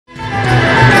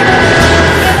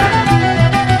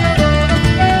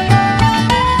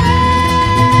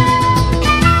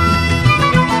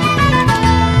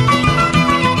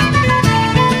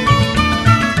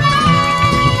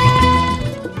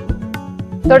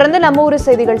தொடர்ந்து நம்ம ஊர்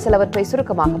செய்திகள் சிலவற்றை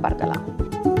சுருக்கமாக பார்க்கலாம்.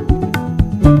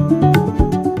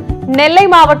 நெல்லை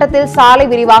மாவட்டத்தில் சாலை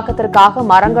விரிவாக்கத்திற்காக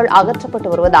மரங்கள் அகற்றப்பட்டு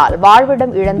வருவதால்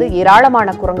வாழ்விடம் இழந்து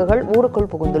ஏராளமான குரங்குகள் ஊருக்குள்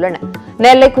புகுந்துள்ளன.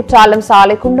 நெல்லை குற்றாலம்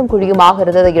சாலை குண்டும் குழியுமாக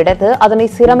இருந்ததை அடுத்து அதனை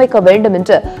சீரமைக்க வேண்டும்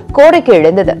என்று கோரிக்கை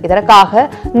எழுந்தது. இதற்காக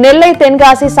நெல்லை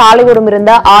தென்காசி சாலையோரம்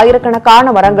இருந்த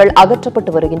ஆயிரக்கணக்கான மரங்கள்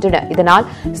அகற்றப்பட்டு வருகின்றன. இதனால்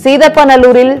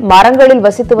சீதப்பநல்லூரில் மரங்களில்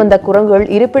வசித்து வந்த குரங்குகள்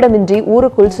இருப்பிடமின்றி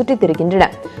ஊருக்குள் சுற்றித் திரிகின்றன.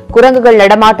 குரங்குகள்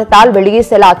நடமாட்டத்தால் வெளியே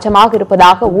செல்ல அச்சமாக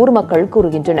இருப்பதாக ஊர் மக்கள்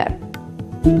கூறுகின்றனர்.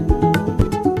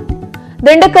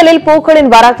 திண்டுக்கல்லில் பூக்களின்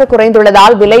வரத்து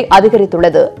குறைந்துள்ளதால் விலை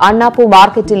அதிகரித்துள்ளது. அண்ணாப்பூ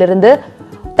மார்க்கெட்டில் இருந்து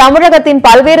தமிழகத்தின்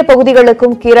பல்வேறு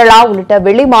பகுதிகளுக்கும் கேரளா உள்ளிட்ட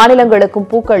வெளி மாநிலங்களுக்கும்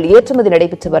பூக்கள் ஏற்றுமதி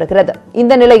நடைபெற்று வருகிறது.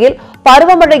 இந்த நிலையில்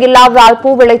பருவமழை இல்லாததால்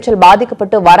பூ விளைச்சல்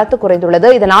பாதிக்கப்பட்டு வரத்து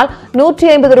குறைந்துள்ளது. இதனால்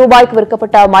 150 ரூபாய்க்கு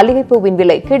விற்கப்பட்ட மல்லிகைப்பூவின்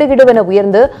விலை கிடுகிடுவென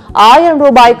உயர்ந்து 1000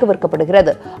 ரூபாய்க்கு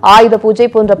விற்கப்படுகிறது. ஆயுத பூஜை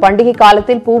போன்ற பண்டிகை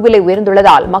காலத்தில் பூ விலை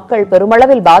உயர்ந்துள்ளதால் மக்கள்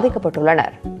பெருமளவில்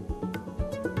பாதிக்கப்பட்டுள்ளனர்.